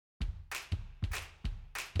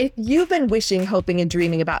If you've been wishing, hoping, and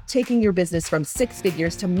dreaming about taking your business from six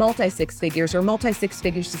figures to multi-six figures or multi-six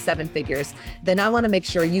figures to seven figures, then I want to make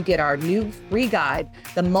sure you get our new free guide,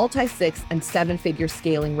 the Multi-Six and Seven-Figure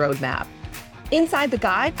Scaling Roadmap. Inside the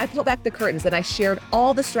guide, I pulled back the curtains and I shared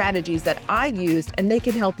all the strategies that I used, and they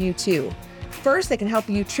can help you too. First, they can help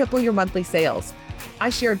you triple your monthly sales. I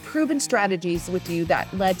shared proven strategies with you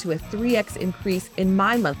that led to a 3x increase in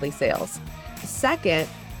my monthly sales. Second,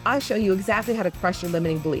 I show you exactly how to crush your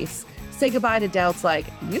limiting beliefs. Say goodbye to doubts like,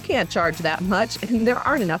 you can't charge that much, and there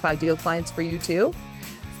aren't enough ideal clients for you too.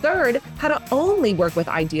 Third, how to only work with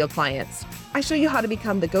ideal clients. I show you how to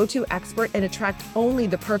become the go-to expert and attract only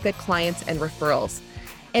the perfect clients and referrals.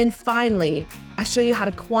 And finally, I show you how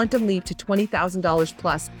to quantum leap to $20,000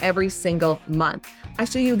 plus every single month. I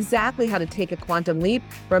show you exactly how to take a quantum leap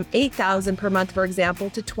from $8,000 per month, for example,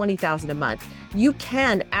 to $20,000 a month. You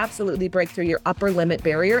can absolutely break through your upper limit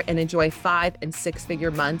barrier and enjoy 5- and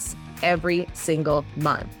 6-figure months every single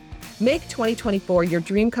month. Make 2024 your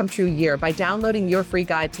dream come true year by downloading your free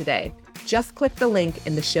guide today. Just click the link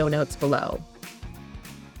in the show notes below.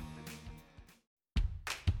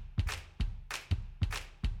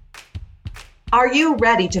 Are you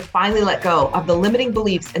ready to finally let go of the limiting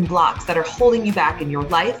beliefs and blocks that are holding you back in your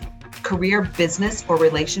life, career, business, or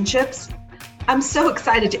relationships? I'm so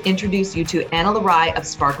excited to introduce you to Anna Larai of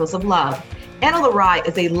Sparkles of Love. Anna Larai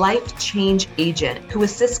is a life change agent who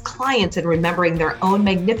assists clients in remembering their own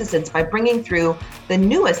magnificence by bringing through the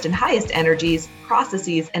newest and highest energies,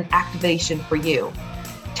 processes, and activation for you.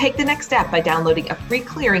 Take the next step by downloading a free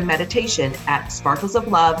clearing meditation at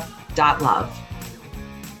sparklesoflove.love.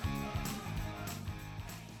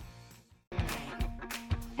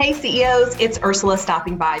 Hey CEOs, it's Ursula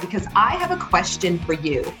stopping by because I have a question for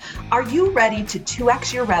you. Are you ready to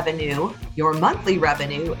 2x your revenue, your monthly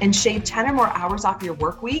revenue, and shave 10 or more hours off your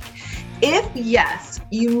work week? If yes,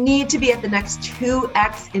 you need to be at the next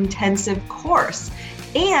 2x intensive course.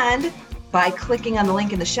 And by clicking on the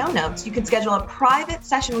link in the show notes, you can schedule a private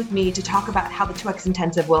session with me to talk about how the 2X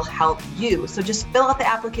Intensive will help you. So just fill out the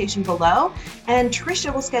application below and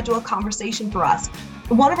Trisha will schedule a conversation for us.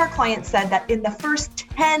 One of our clients said that in the first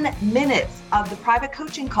 10 minutes of the private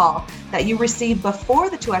coaching call that you received before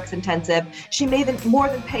the 2X Intensive, she more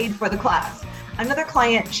than paid for the class. Another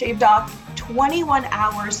client shaved off 21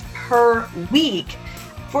 hours per week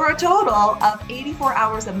for a total of 84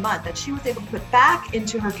 hours a month that she was able to put back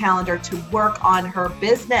into her calendar to work on her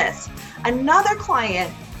business. Another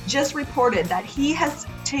client just reported that he has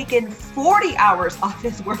taken 40 hours off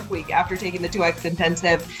his work week after taking the 2X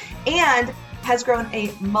Intensive and has grown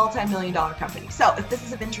a multi-million-dollar company. So if this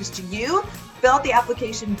is of interest to you, fill out the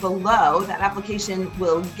application below. That application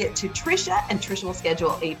will get to Trisha, and Trisha will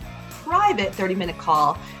schedule a private 30-minute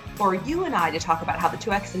call for you and I to talk about how the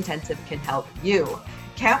 2X Intensive can help you.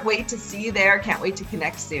 Can't wait to see you there. Can't wait to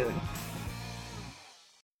connect soon.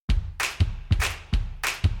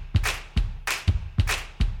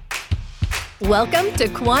 Welcome to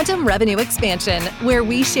Quantum Revenue Expansion, where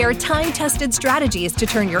we share time-tested strategies to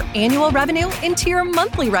turn your annual revenue into your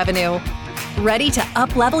monthly revenue. Ready to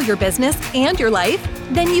up-level your business and your life?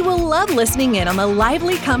 Then you will love listening in on the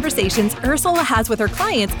lively conversations Ursula has with her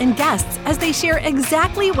clients and guests as they share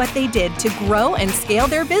exactly what they did to grow and scale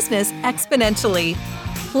their business exponentially.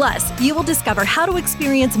 Plus, you will discover how to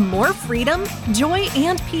experience more freedom, joy,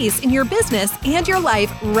 and peace in your business and your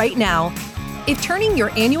life right now. If turning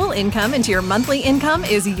your annual income into your monthly income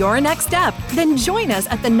is your next step, then join us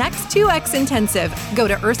at the next 2X Intensive. Go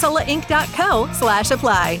to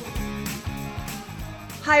ursulainc.co/apply.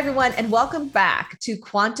 Hi, everyone, and welcome back to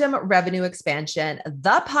Quantum Revenue Expansion,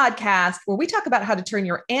 the podcast where we talk about how to turn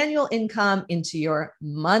your annual income into your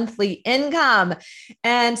monthly income.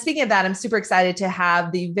 And speaking of that, I'm super excited to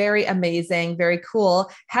have the very amazing, very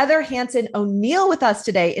cool Heather Hanson O'Neill with us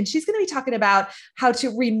today. And she's going to be talking about how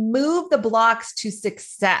to remove the blocks to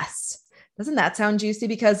success. Doesn't that sound juicy?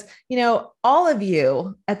 Because, all of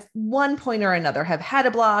you at one point or another have had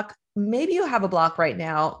a block. Maybe you have a block right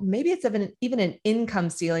now. Maybe it's even an income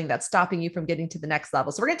ceiling that's stopping you from getting to the next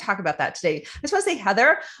level. So we're going to talk about that today. I just want to say,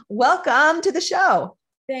 Heather, welcome to the show.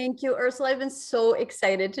 Thank you, Ursula. I've been so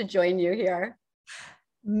excited to join you here.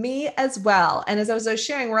 Me as well. And as I was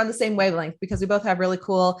sharing, we're on the same wavelength because we both have really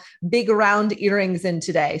cool, big round earrings in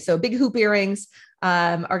today. So big hoop earrings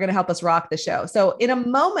are going to help us rock the show. So in a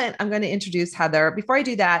moment, I'm going to introduce Heather. Before I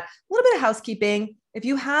do that, a little bit of housekeeping. If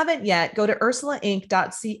you haven't yet, go to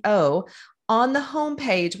ursulainc.co. On the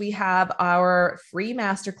homepage, we have our free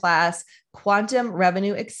masterclass, Quantum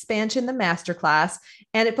Revenue Expansion, the masterclass,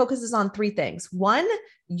 and it focuses on three things. One,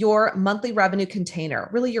 your monthly revenue container,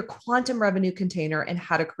 really your quantum revenue container, and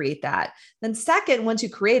how to create that. Then second, once you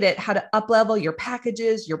create it, how to up-level your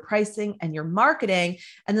packages, your pricing, and your marketing.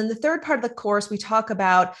 And then the third part of the course, we talk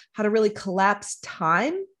about how to really collapse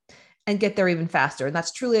time and get there even faster. And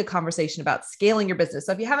that's truly a conversation about scaling your business.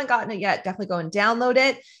 So if you haven't gotten it yet, definitely go and download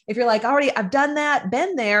it. If you're like, already, I've done that,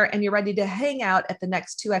 been there, and you're ready to hang out at the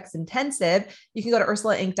next 2X intensive, you can go to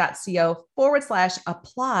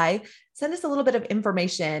ursulainc.co/apply. Send us a little bit of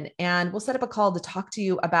information and we'll set up a call to talk to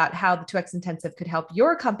you about how the 2X intensive could help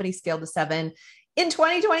your company scale to 7 in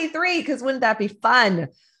 2023, because wouldn't that be fun?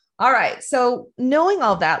 All right. So knowing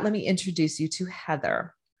all that, let me introduce you to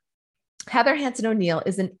Heather. Heather Hansen O'Neill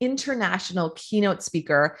is an international keynote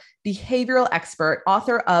speaker, behavioral expert,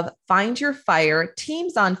 author of Find Your Fire,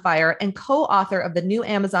 Teams on Fire, and co-author of the new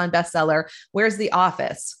Amazon bestseller, Where's the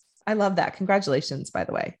Office? I love that. Congratulations, by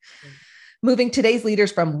the way. Moving today's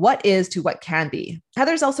leaders from what is to what can be.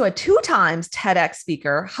 Heather's also a 2 times TEDx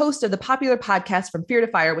speaker, host of the popular podcast From Fear to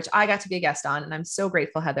Fire, which I got to be a guest on. And I'm so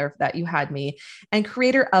grateful, Heather, that you had me, and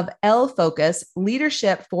creator of L Focus,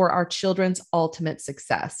 Leadership for Our Children's Ultimate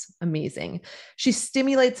Success. Amazing. She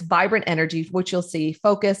stimulates vibrant energy, which you'll see,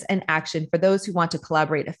 focus, and action for those who want to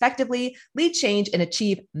collaborate effectively, lead change, and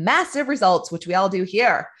achieve massive results, which we all do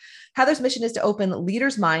here. Heather's mission is to open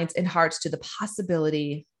leaders' minds and hearts to the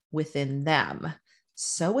possibility within them.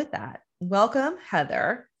 So with that, welcome,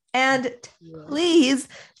 Heather. And please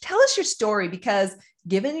tell us your story, because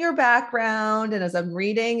given your background and as I'm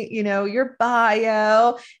reading, your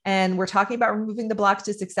bio, and we're talking about removing the blocks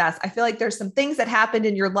to success, I feel like there's some things that happened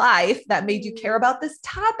in your life that made you care about this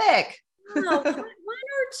topic. Oh, one or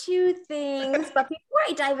two things. But before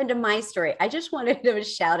I dive into my story, I just wanted to give a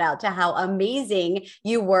shout out to how amazing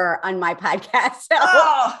you were on my podcast. So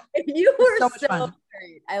you were so much fun.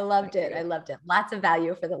 Great. I loved it. I loved it. Lots of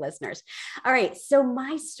value for the listeners. All right. So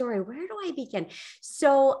my story, where do I begin?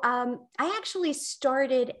 So I actually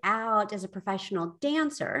started out as a professional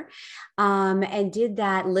dancer and did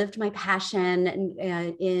that, lived my passion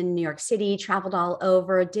in New York City, traveled all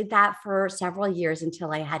over, did that for several years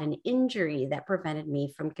until I had an injury that prevented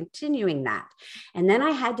me from continuing that. And then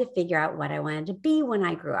I had to figure out what I wanted to be when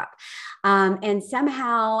I grew up. And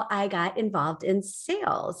somehow I got involved in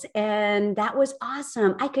sales, and that was awesome.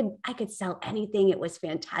 I could sell anything. It was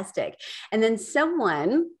fantastic. And then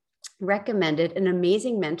someone recommended, an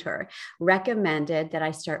amazing mentor recommended that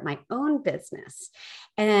I start my own business.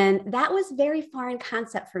 And that was very foreign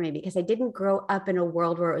concept for me, because I didn't grow up in a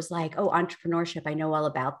world where it was like, oh, entrepreneurship, I know all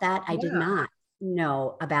about that. I did not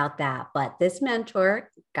know about that. But this mentor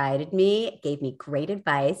guided me, gave me great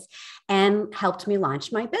advice, and helped me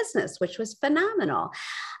launch my business, which was phenomenal.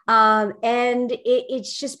 And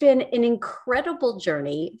it's just been an incredible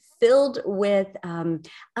journey filled with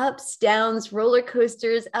ups, downs, roller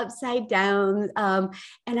coasters, upside downs. And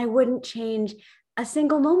I wouldn't change a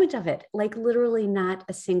single moment of it, like literally not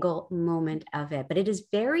a single moment of it. But it is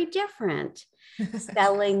very different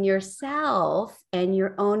selling yourself and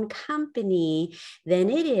your own company than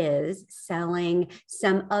it is selling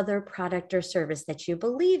some other product or service that you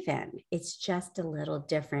believe in. It's just a little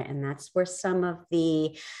different. And that's where some of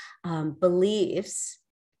the beliefs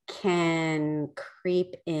can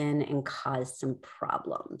creep in and cause some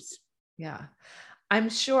problems. Yeah. I'm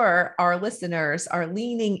sure our listeners are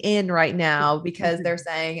leaning in right now because they're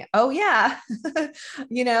saying, oh yeah,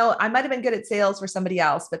 I might've been good at sales for somebody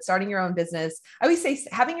else, but starting your own business, I always say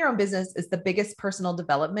having your own business is the biggest personal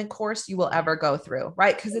development course you will ever go through,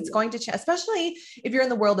 right? Because it's going to change, especially if you're in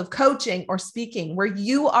the world of coaching or speaking where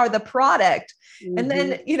you are the product. Mm-hmm. And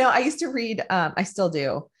then, I used to read, I still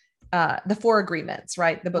do, the 4 Agreements,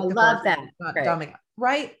 right? The book. I love that.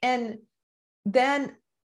 Right. And then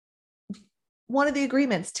one of the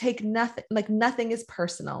agreements, take nothing, like nothing is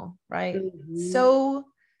personal, right? Mm-hmm. So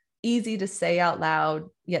easy to say out loud,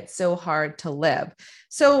 yet so hard to live.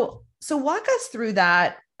 So walk us through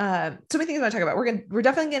that. So many things I want to talk about. We're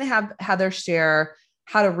definitely going to have Heather share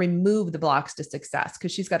how to remove the blocks to success,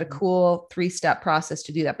 because she's got a cool 3-step process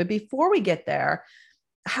to do that. But before we get there,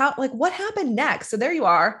 what happened next? So there you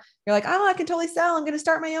are. You're like, oh, I can totally sell. I'm going to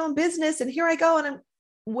start my own business. And here I go. And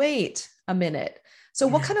wait a minute. So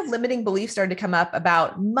what kind of limiting beliefs started to come up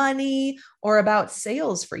about money or about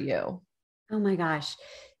sales for you? Oh my gosh.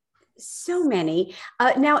 So many.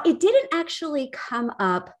 Now it didn't actually come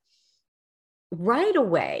up right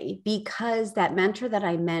away, because that mentor that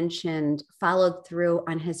I mentioned followed through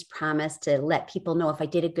on his promise to let people know if I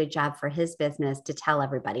did a good job for his business to tell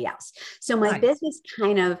everybody else. So my business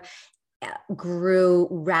kind of grew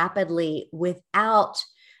rapidly without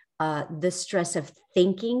the stress of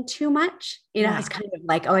thinking too much. It's kind of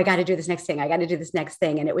like, oh, I got to do this next thing. I got to do this next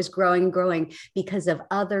thing. And it was growing and growing because of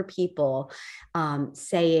other people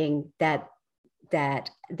saying that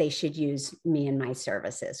they should use me and my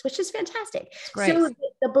services, which is fantastic. So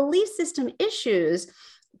the belief system issues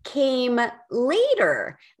came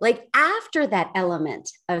later, like after that element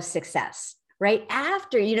of success, right?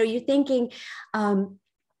 After, you're thinking,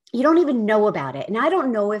 you don't even know about it. And I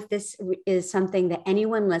don't know if this is something that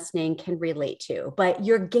anyone listening can relate to, but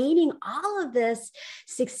you're gaining all of this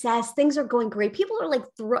success. Things are going great. People are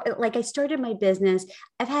like I started my business.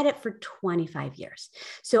 I've had it for 25 years.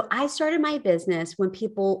 So I started my business when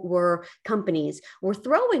companies were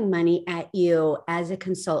throwing money at you as a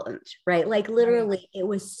consultant, right? Like literally it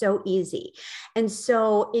was so easy. And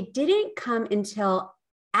so it didn't come until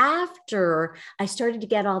after I started to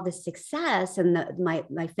get all this success and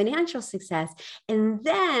my financial success. And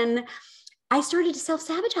then I started to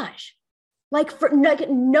self-sabotage, like for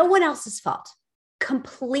no one else's fault,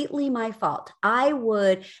 completely my fault. I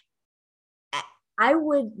would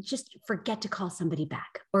just forget to call somebody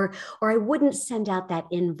back, or I wouldn't send out that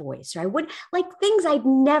invoice, or I would, like, things I'd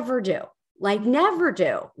never do.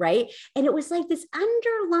 Right. And it was like this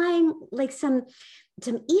underlying, like some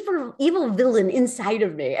evil villain inside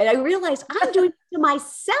of me. And I realized I'm doing it to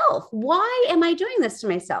myself. Why am I doing this to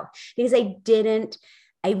myself? Because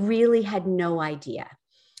I really had no idea.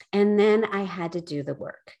 And then I had to do the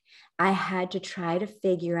work. I had to try to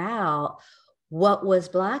figure out what was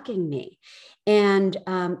blocking me. And,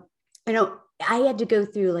 I had to go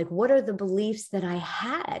through, like, what are the beliefs that I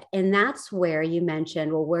had? And that's where you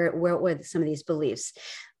mentioned, well, where were some of these beliefs?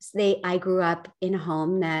 I grew up in a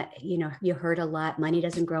home that, you heard a lot, money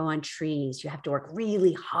doesn't grow on trees. You have to work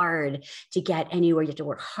really hard to get anywhere. You have to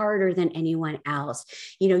work harder than anyone else.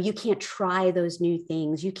 You can't try those new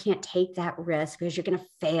things. You can't take that risk because you're going to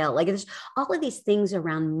fail. Like, there's all of these things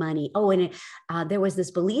around money. Oh, and there was this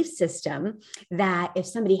belief system that if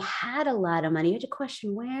somebody had a lot of money, you had to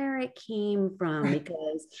question where it came from,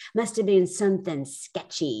 because it must have been something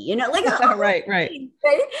sketchy, like, right.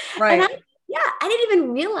 And I didn't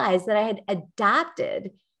even realize that I had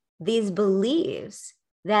adopted these beliefs,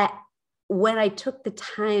 that when I took the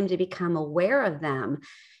time to become aware of them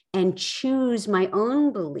and choose my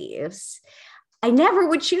own beliefs, I never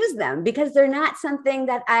would choose them because they're not something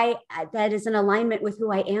that that is in alignment with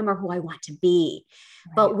who I am or who I want to be.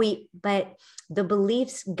 Right. But the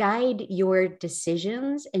beliefs guide your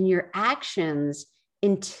decisions and your actions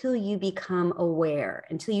until you become aware,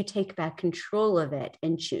 until you take back control of it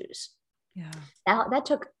and choose. Yeah. That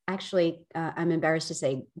took, actually, I'm embarrassed to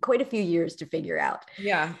say, quite a few years to figure out.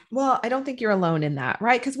 Yeah. Well, I don't think you're alone in that,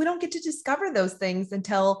 right? Because we don't get to discover those things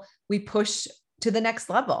until we push to the next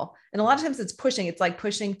level. And a lot of times it's like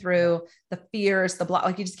pushing through the fears, the block,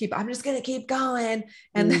 like I'm just going to keep going.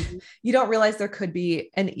 And then you don't realize there could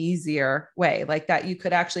be an easier way, like that you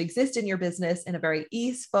could actually exist in your business in a very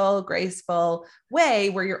easeful, graceful way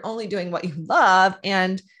where you're only doing what you love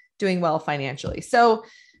and doing well financially. So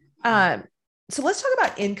let's talk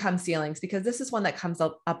about income ceilings, because this is one that comes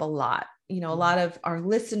up a lot. A lot of our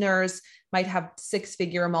listeners might have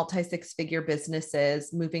 6-figure or multi-6-figure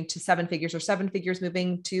businesses moving to 7 figures, or 7 figures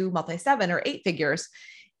moving to multi-7 or 8 figures.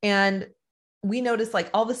 And we notice, like,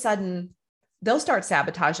 all of a sudden they'll start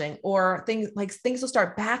sabotaging, or things will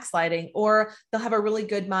start backsliding, or they'll have a really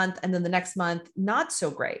good month and then the next month, not so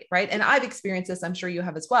great. Right. And I've experienced this. I'm sure you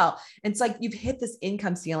have as well. And it's like, you've hit this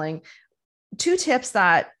income ceiling. 2 tips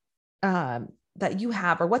that you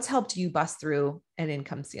have, or what's helped you bust through an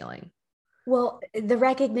income ceiling? Well, the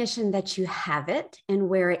recognition that you have it and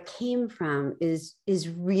where it came from is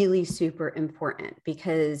really super important,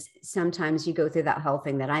 because sometimes you go through that whole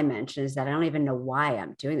thing that I mentioned, is that I don't even know why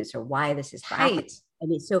I'm doing this or why this is happening. Right. I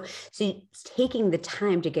mean, so taking the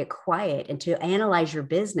time to get quiet and to analyze your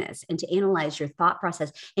business and to analyze your thought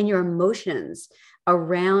process and your emotions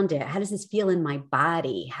around it. How does this feel in my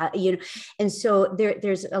body? And so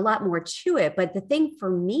there's a lot more to it. But the thing for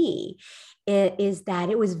me is that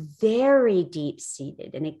it was very deep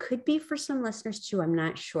seated, and it could be for some listeners too, I'm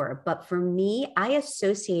not sure. But for me, I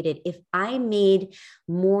associated, if I made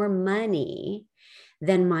more money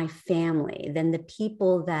than my family, than the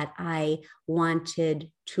people that I wanted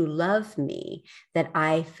to love me, that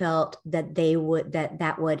I felt that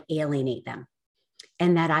that would alienate them.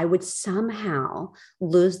 And that I would somehow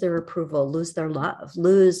lose their approval, lose their love,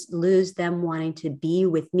 lose them wanting to be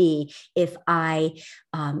with me if I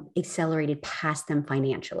accelerated past them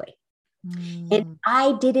financially. And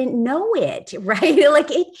I didn't know it, right? Like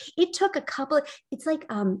it took a couple of, it's like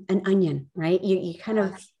an onion, right? You kind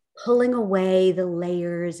of pulling away the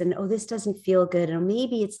layers and, oh, this doesn't feel good. And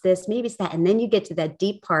maybe it's this, maybe it's that. And then you get to that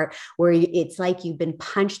deep part where it's like you've been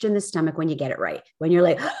punched in the stomach when you get it right. When you're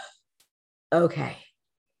like, okay,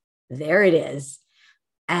 there it is.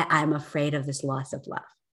 I'm afraid of this loss of love.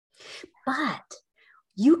 But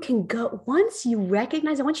you can go, once you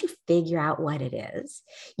recognize it, once you figure out what it is,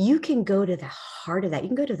 you can go to the heart of that. You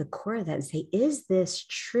can go to the core of that and say, is this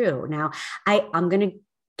true? Now, I'm going to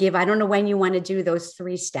give, I don't know when you want to do those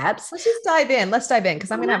 3 steps. Let's just dive in. Let's dive in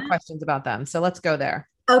because I'm going to have questions about them. So let's go there.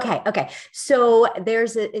 Okay. So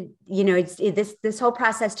there's this whole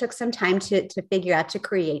process took some time to figure out, to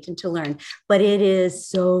create and to learn, but it is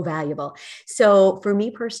so valuable. So for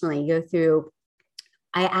me personally,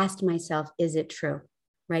 I asked myself, is it true?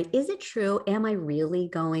 Right? Is it true? Am I really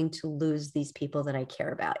going to lose these people that I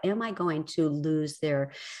care about? Am I going to lose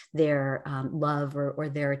their love or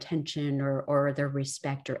their attention or their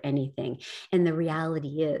respect or anything? And the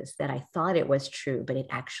reality is that I thought it was true, but it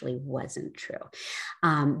actually wasn't true.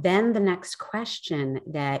 Then the next question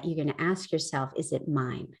that you're going to ask yourself, is it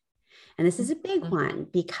mine? And this is a big one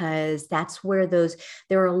because that's where there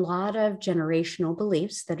are a lot of generational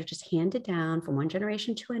beliefs that are just handed down from one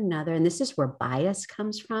generation to another. And this is where bias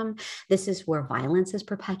comes from. This is where violence is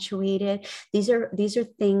perpetuated. These are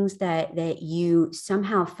things that you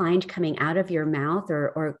somehow find coming out of your mouth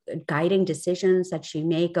or guiding decisions that you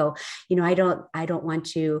make. Oh, I don't want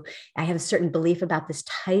to, I have a certain belief about this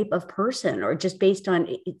type of person, or just based on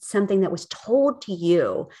something that was told to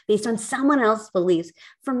you based on someone else's beliefs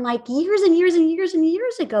from like years and years and years and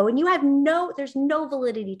years ago. And there's no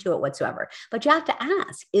validity to it whatsoever, but you have to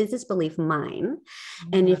ask, is this belief mine?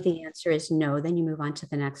 And if the answer is no, then you move on to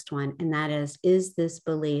the next one. And that is this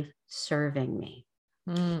belief serving me?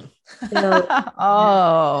 So,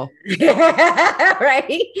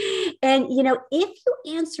 right. And, if you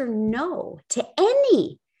answer no to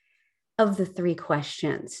any of the 3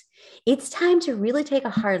 questions, it's time to really take a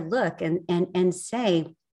hard look and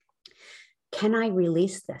say, can I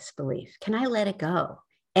release this belief? Can I let it go?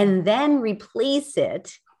 And then replace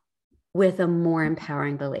it with a more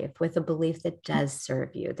empowering belief, with a belief that does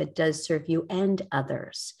serve you and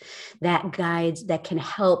others, that guides, that can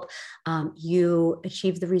help you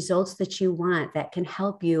achieve the results that you want, that can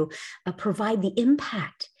help you provide the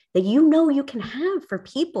impact that you can have for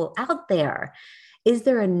people out there. Is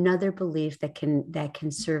there another belief that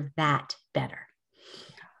can serve that better?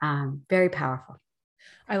 Very powerful.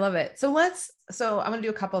 I love it. So I'm going to do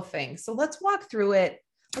a couple of things. So let's walk through it.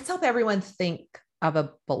 Let's help everyone think of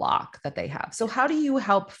a block that they have. So how do you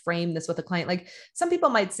help frame this with a client? Like some people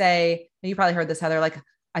might say, you probably heard this, Heather, like,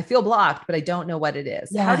 I feel blocked, but I don't know what it is.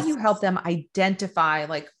 Yes. How do you help them identify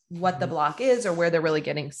like what the block is or where they're really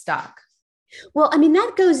getting stuck? Well, I mean,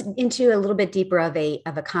 that goes into a little bit deeper of a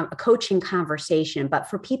coaching conversation, but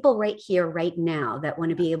for people right here, right now, that want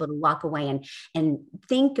to be able to walk away and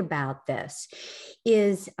think about this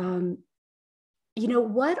is,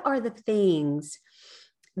 what are the things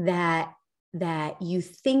that you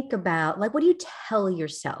think about? Like, what do you tell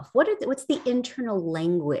yourself? What's the internal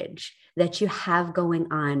language that you have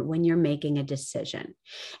going on when you're making a decision?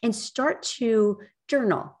 And start to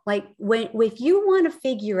journal. Like if you want to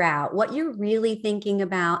figure out what you're really thinking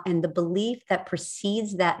about and the belief that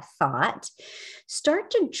precedes that thought, start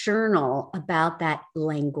to journal about that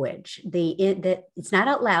language. That it's not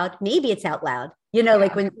out loud. Maybe it's out loud.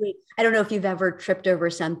 Like I don't know if you've ever tripped over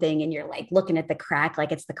something and you're like looking at the crack,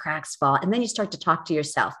 like it's the crack's fault. And then you start to talk to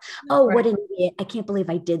yourself. Oh, right. What an idiot. I can't believe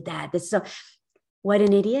I did that. What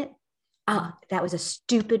an idiot. Oh, that was a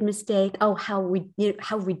stupid mistake. Oh, how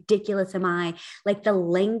ridiculous am I? Like the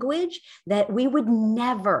language that we would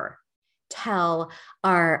never tell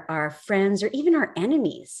our friends or even our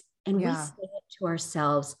enemies. And we say it to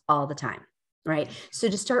ourselves all the time, right? So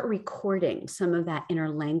to start recording some of that inner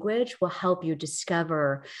language will help you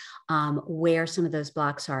discover where some of those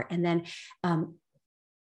blocks are. And then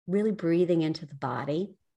really breathing into the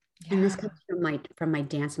body. Yeah. And this comes from my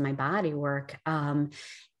dance and my body work.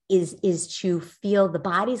 Is to feel the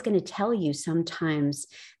body's going to tell you sometimes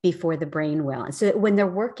before the brain will. And so when they're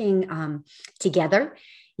working together,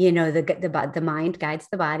 the mind guides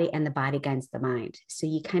the body and the body guides the mind. So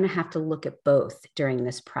you kind of have to look at both during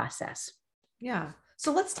this process. Yeah.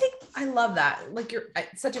 So I love that. Like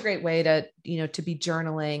it's such a great way to, to be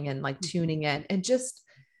journaling and like tuning in and just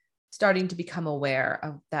starting to become aware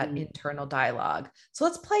of that internal dialogue. So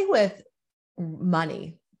let's play with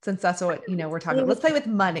money. Since that's what, we're talking about. Let's play with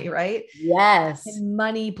money, right? Yes. And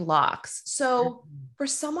money blocks. So for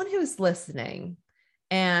someone who's listening,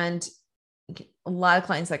 and a lot of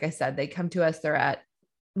clients, like I said, they come to us, they're at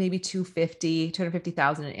maybe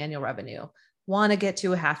 250,000 in annual revenue, want to get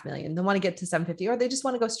to 500,000, they want to get to 750, or they just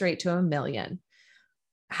want to go straight to 1 million.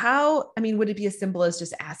 Would it be as simple as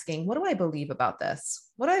just asking, what do I believe about this?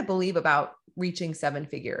 What do I believe about reaching 7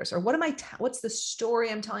 figures? Or what's the story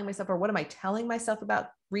I'm telling myself? Or what am I telling myself about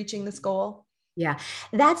reaching this goal? Yeah,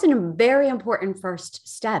 that's a very important first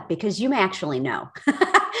step, because you may actually know.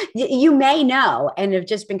 You may know and have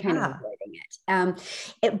just been kind of avoiding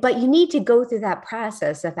it. But you need to go through that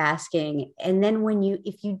process of asking. And then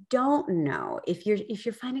if you don't know, if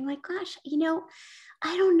you're finding like, gosh,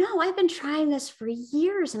 I don't know, I've been trying this for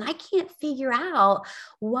years and I can't figure out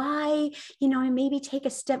why, I maybe take a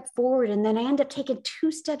step forward and then I end up taking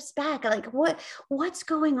 2 steps back. Like what's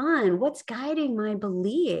going on? What's guiding my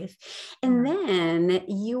belief? And then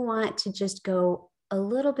you want to just go a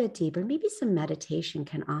little bit deeper. Maybe some meditation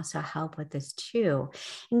can also help with this too,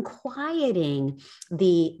 in quieting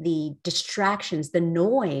the distractions, the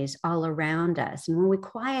noise all around us. And when we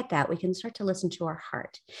quiet that, we can start to listen to our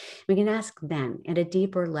heart. We can ask then at a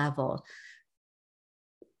deeper level,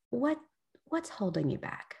 what's holding you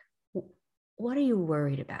back? What are you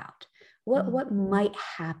worried about? What might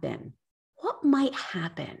happen? What might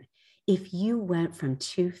happen if you went from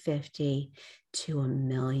 250 to 1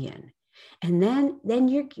 million? And then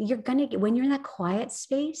you're going to get, when you're in that quiet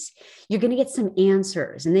space, you're going to get some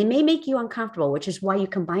answers, and they may make you uncomfortable, which is why you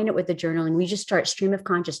combine it with the journaling. We just start stream of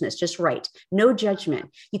consciousness, just right. No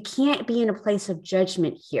judgment. You can't be in a place of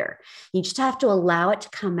judgment here. You just have to allow it to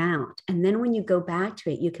come out. And then when you go back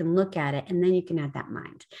to it, you can look at it, and then you can add that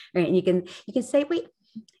mind, right? And you can say, wait,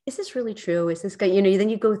 is this really true? Is this good? Then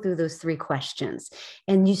you go through those 3 questions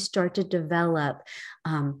and you start to develop,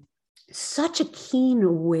 such a keen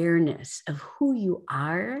awareness of who you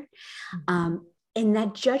are. And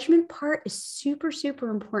that judgment part is super, super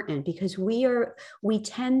important, because we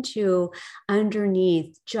tend to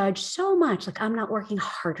underneath judge so much, like I'm not working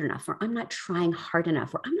hard enough, or I'm not trying hard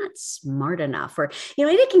enough, or I'm not smart enough, or,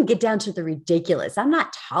 it can get down to the ridiculous. I'm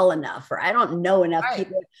not tall enough, or I don't know enough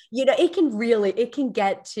people. It can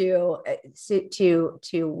get to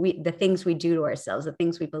the things we do to ourselves, the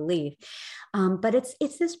things we believe. But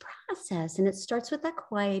it's this process, and it starts with that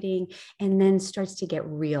quieting and then starts to get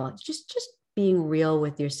real. Just being real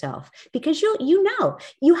with yourself, because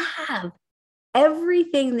you have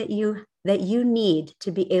everything that you need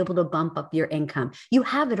to be able to bump up your income. You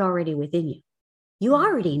have it already within you. You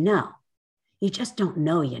already know. You just don't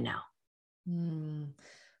know,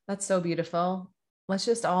 That's so beautiful. Let's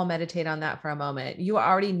just all meditate on that for a moment. You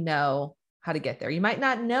already know how to get there. You might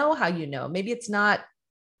not know how maybe it's not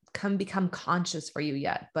become conscious for you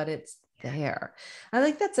yet, but it's there. I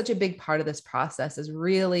think that's such a big part of this process, is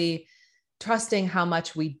really trusting how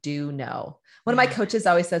much we do know. One of my coaches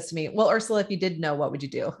always says to me, well, Ursula, if you did know, what would you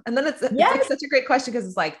do? And then it's like such a great question, because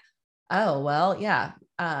it's like, oh, well, yeah.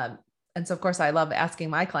 And so of course I love asking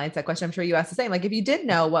my clients that question. I'm sure you ask the same, like, if you did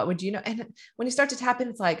know, what would you know? And when you start to tap in,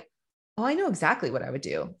 it's like, oh, I know exactly what I would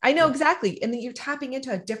do. I know exactly. And then you're tapping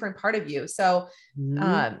into a different part of you. So,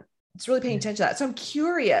 it's really paying attention to that. So I'm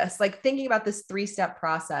curious, like thinking about this 3-step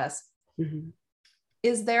process,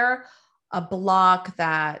 is there a block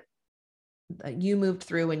that you moved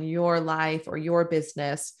through in your life or your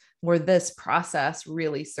business where this process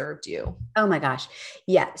really served you? Oh my gosh.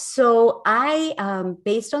 Yeah. So I,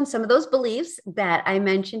 based on some of those beliefs that I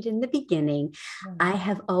mentioned in the beginning, I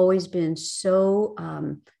have always been so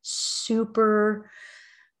super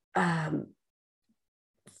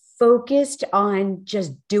focused on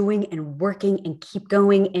just doing and working and keep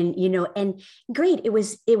going. And, and great. It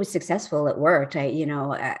was successful. It worked.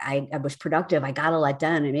 I was productive. I got a lot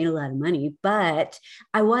done. I made a lot of money, but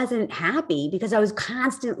I wasn't happy, because I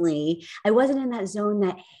wasn't in that zone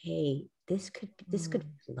that, hey, this could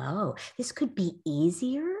flow. This could be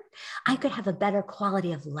easier. I could have a better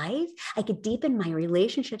quality of life. I could deepen my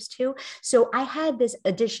relationships too. So I had this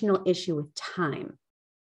additional issue with time,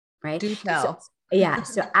 right? Do tell.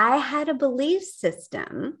 So I had a belief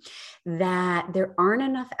system that there aren't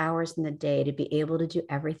enough hours in the day to be able to do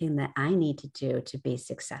everything that I need to do to be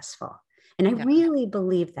successful. And I really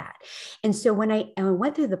believe that. And so when I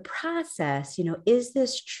went through the process, is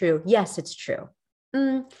this true? Yes, it's true.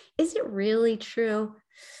 Is it really true?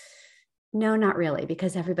 No, not really,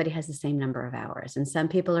 because everybody has the same number of hours, and some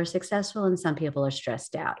people are successful and some people are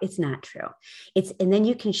stressed out. It's not true. And then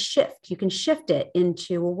you can shift it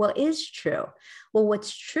into, well, what is true? Well,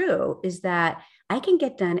 what's true is that I can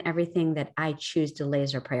get done everything that I choose to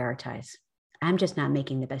laser prioritize. I'm just not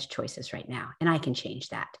making the best choices right now, and I can change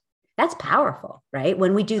that. That's powerful, right?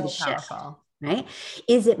 When we do the shift, right?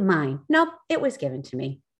 Is it mine? Nope, it was given to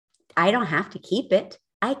me. I don't have to keep it.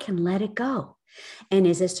 I can let it go. And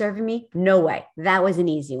is it serving me? No way. That was an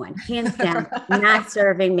easy one. Hands down, not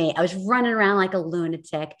serving me. I was running around like a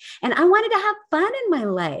lunatic and I wanted to have fun in my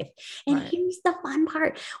life. And here's the fun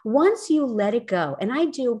part. Once you let it go, and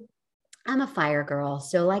I'm a fire girl.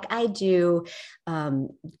 So like I do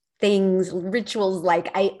things, rituals,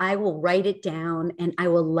 like I will write it down and I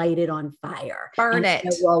will light it on fire. Burn it. I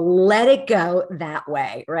will let it go that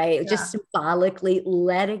way, right? Yeah. Just symbolically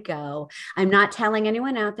let it go. I'm not telling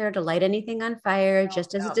anyone out there to light anything on fire,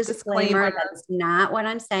 just as a disclaimer. That's not what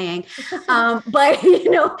I'm saying. But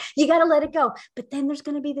you got to let it go. But then there's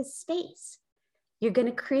going to be this space. You're going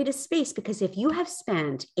to create a space because if you have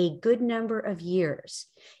spent a good number of years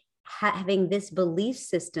having this belief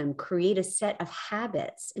system create a set of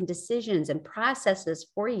habits and decisions and processes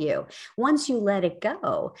for you. Once you let it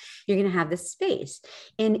go, you're going to have this space.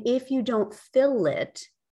 And if you don't fill it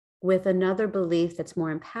with another belief that's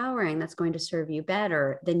more empowering, that's going to serve you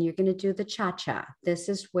better, then you're going to do the cha-cha. This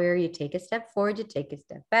is where you take a step forward, you take a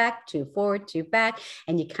step back, 2 forward, 2 back,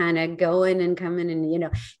 and you kind of go in and come in and,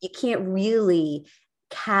 you can't really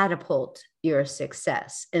catapult your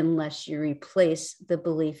success unless you replace the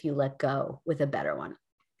belief you let go with a better one.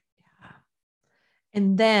 Yeah.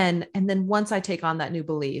 And then once I take on that new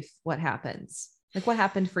belief, what happens? Like what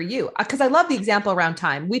happened for you? Because I love the example around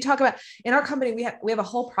time. We talk about in our company, we have a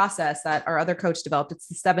whole process that our other coach developed. It's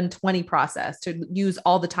the 7/20 process to use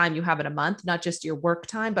all the time you have in a month, not just your work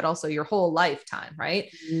time, but also your whole lifetime. Right.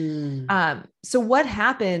 So what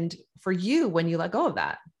happened for you when you let go of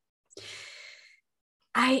that?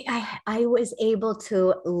 I was able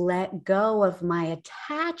to let go of my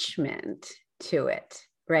attachment to it.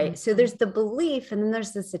 Right. Mm-hmm. So there's the belief and then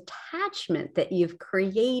there's this attachment that you've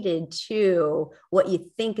created to what you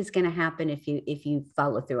think is going to happen if you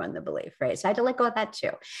follow through on the belief. Right. So I had to let go of that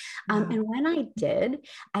too. And when I did,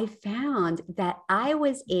 I found that I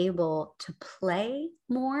was able to play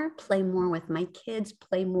more with my kids,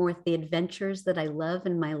 play more with the adventures that I love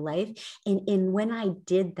in my life. And when I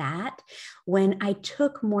did that, when I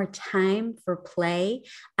took more time for play,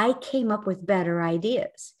 I came up with better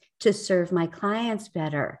ideas to serve my clients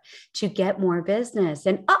better, to get more business.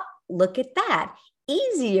 And look at that.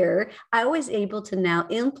 Easier. I was able to now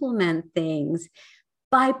implement things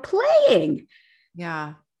by playing.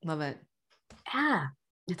 Yeah. Love it. Yeah.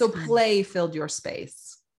 So play filled your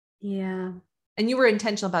space. Yeah. And you were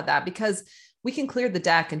intentional about that because we can clear the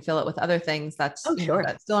deck and fill it with other things that still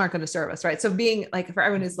aren't going to serve us. Right. So being like, for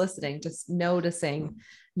everyone who's listening, just noticing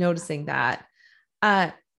that.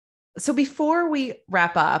 So before we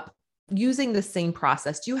wrap up, using the same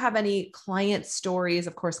process, do you have any client stories,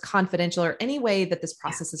 of course, confidential, or any way that this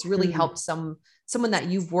process has really helped someone that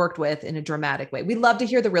you've worked with in a dramatic way? We love to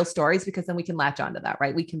hear the real stories because then we can latch onto that,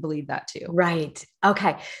 right? We can believe that too. Right.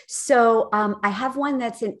 Okay. So I have one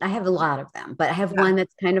I have a lot of them, but I have one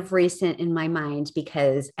that's kind of recent in my mind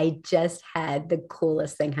because I just had the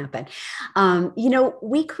coolest thing happen.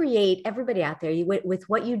 We create, everybody out there, with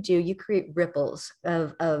what you do, you create ripples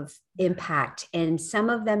of impact. And some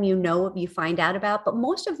of them, you find out about, but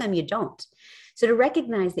most of them you don't. So to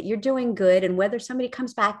recognize that you're doing good, and whether somebody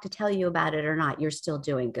comes back to tell you about it or not, you're still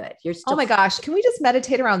doing good. Oh my gosh. Can we just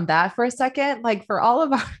meditate around that for a second? Like for all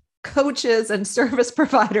of our coaches and service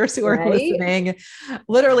providers who are listening,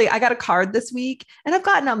 literally, I got a card this week and I've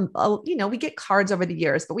gotten them, we get cards over the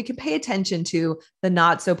years, but we can pay attention to the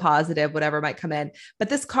not so positive, whatever might come in. But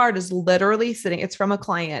this card is literally sitting, it's from a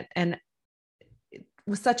client, and it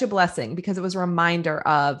was such a blessing because it was a reminder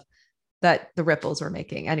of that the ripples we're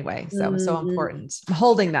making anyway. So important. I'm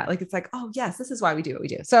holding that. Like, it's like, oh yes, this is why we do what we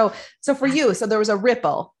do. So for you, so there was a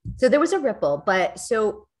ripple. But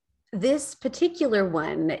this particular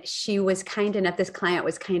one, this client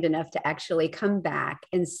was kind enough to actually come back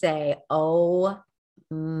and say, oh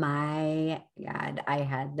my God, I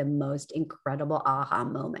had the most incredible aha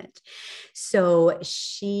moment. So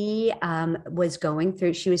she was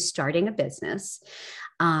starting a business.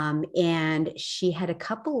 And she had a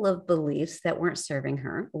couple of beliefs that weren't serving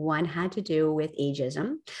her. One had to do with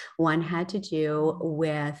ageism. One had to do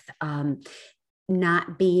with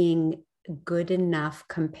not being good enough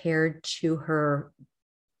compared to her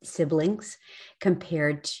siblings,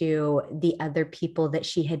 compared to the other people that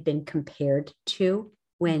she had been compared to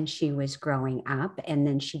when she was growing up. And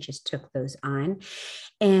then she just took those on.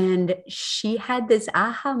 And she had this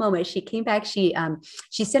aha moment. She came back, she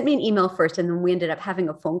sent me an email first, and then we ended up having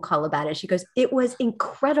a phone call about it. She goes, it was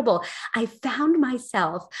incredible. I found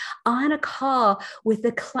myself on a call with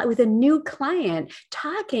a new client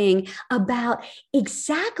talking about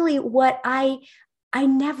exactly what I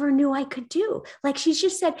never knew I could do. Like, she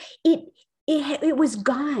just said, it was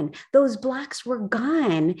gone. Those blocks were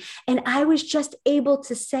gone. And I was just able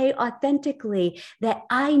to say authentically that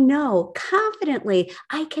I know confidently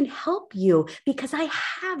I can help you because I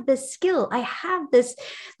have this skill. I have this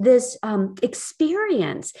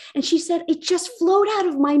experience. And she said, it just flowed out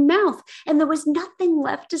of my mouth and there was nothing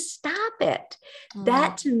left to stop it.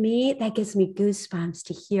 That to me, that gives me goosebumps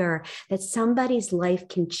to hear that somebody's life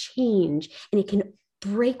can change and it can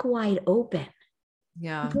break wide open.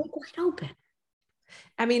 Yeah. Break wide open.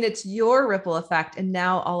 I mean, it's your ripple effect and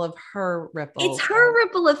now all of her ripples. It's her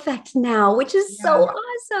ripple effect now, which is so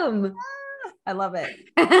awesome. I love it.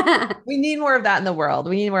 We need more of that in the world.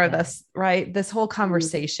 We need more of this, right? This whole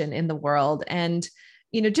conversation in the world. And,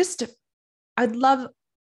 I'd love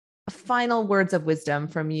final words of wisdom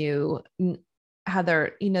from you,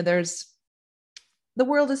 Heather. The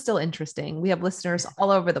world is still interesting. We have listeners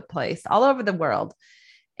all over the place, all over the world.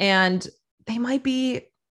 And they might be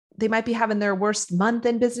having their worst month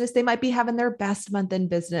in business. They might be having their best month in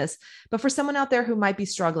business. But for someone out there who might be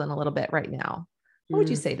struggling a little bit right now, what would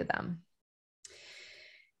you say to them?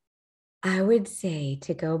 I would say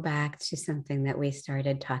to go back to something that we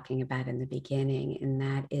started talking about in the beginning, and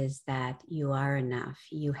that is that you are enough.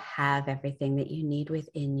 You have everything that you need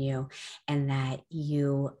within you, and that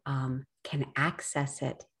you can access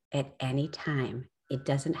it at any time. It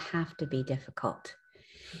doesn't have to be difficult.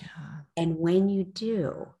 Yeah. And when you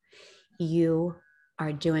do, you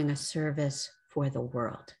are doing a service for the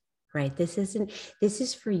world. Right. This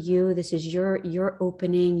is for you. This is your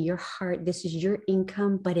opening, your heart. This is your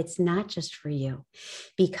income, but it's not just for you,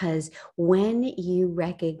 because when you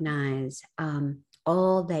recognize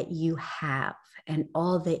all that you have and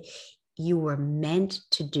all that you were meant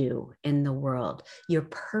to do in the world, your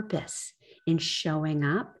purpose in showing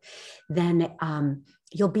up, then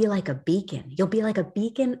you'll be like a beacon. You'll be like a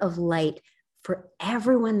beacon of light for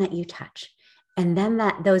everyone that you touch. And then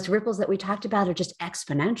those ripples that we talked about are just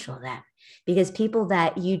exponential then, because people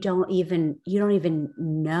that you don't even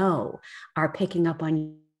know are picking up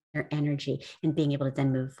on your energy and being able to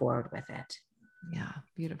then move forward with it. Yeah.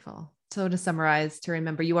 Beautiful. So to summarize, to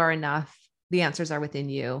remember, you are enough. The answers are within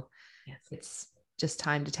you. Yes. It's just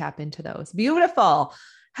time to tap into those. Beautiful.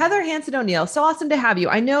 Heather Hanson O'Neill, so awesome to have you.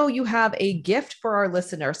 I know you have a gift for our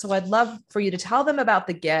listeners, so I'd love for you to tell them about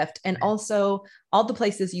the gift and also all the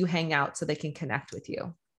places you hang out so they can connect with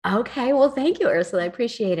you. Okay. Well, thank you, Ursula. I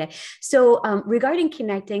appreciate it. So regarding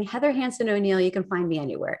connecting, Heather Hanson O'Neill, you can find me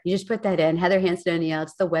anywhere. You just put that in, Heather Hanson O'Neill.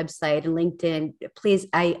 It's the website and LinkedIn. Please,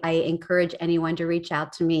 I encourage anyone to reach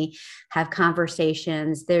out to me, have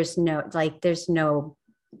conversations. There's no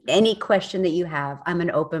any question that you have, I'm an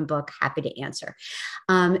open book, happy to answer.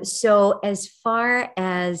 So as far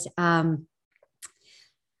as,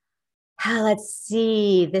 let's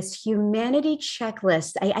see, this humanity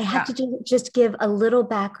checklist, I have to just give a little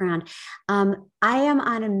background. I am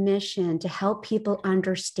on a mission to help people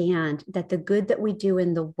understand that the good that we do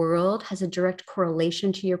in the world has a direct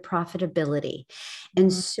correlation to your profitability.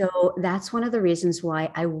 And so that's one of the reasons why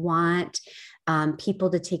I want people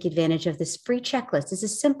to take advantage of this free checklist. It's a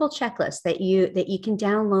simple checklist that you can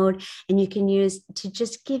download and you can use to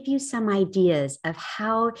just give you some ideas of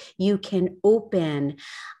how you can open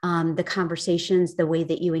the conversations, the way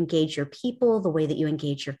that you engage your people, the way that you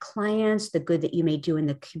engage your clients, the good that you may do in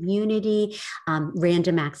the community,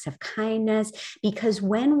 random acts of kindness. Because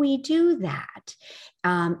when we do that,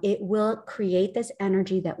 it will create this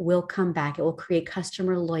energy that will come back. It will create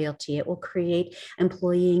customer loyalty. It will create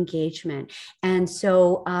employee engagement. And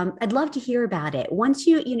so I'd love to hear about it. Once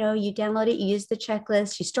you download it, you use the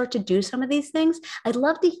checklist, you start to do some of these things, I'd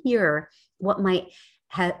love to hear what might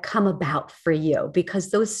have come about for you,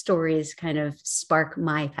 because those stories kind of spark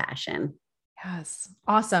my passion. Yes.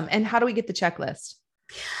 Awesome. And how do we get the checklist?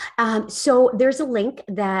 So there's a link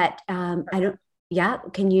that Yeah.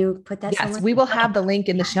 Can you put that? Yes, we will have the link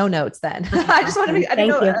in the show notes then. I just want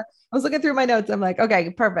to I was looking through my notes. I'm like,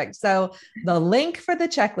 okay, perfect. So the link for the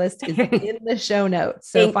checklist is in the show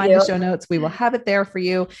notes. So find the show notes. We will have it there for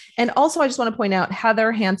you. And also I just want to point out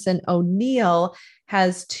Heather Hanson O'Neill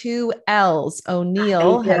has 2 L's.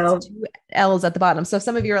 O'Neill has 2 L's at the bottom. So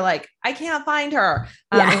some of you are like, I can't find her.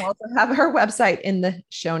 We'll also have her website in the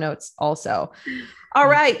show notes also. All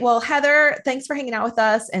right. Well, Heather, thanks for hanging out with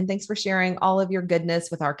us and thanks for sharing all of your goodness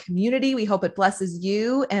with our community. We hope it blesses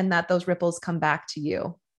you and that those ripples come back to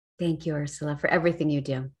you. Thank you, Ursula, for everything you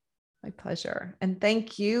do. My pleasure. And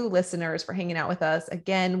thank you, listeners, for hanging out with us.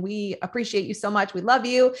 Again, we appreciate you so much. We love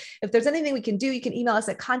you. If there's anything we can do, you can email us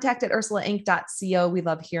at contact@ursulainc.co. We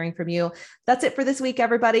love hearing from you. That's it for this week,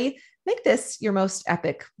 everybody. Make this your most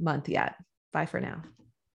epic month yet. Bye for now.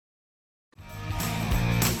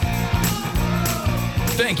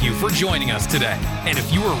 Thank you for joining us today. And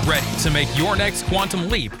if you are ready to make your next quantum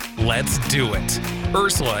leap, let's do it.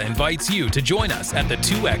 Ursula invites you to join us at the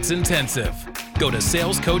 2X Intensive. Go to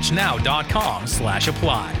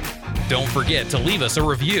salescoachnow.com/apply. Don't forget to leave us a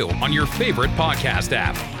review on your favorite podcast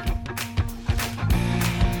app.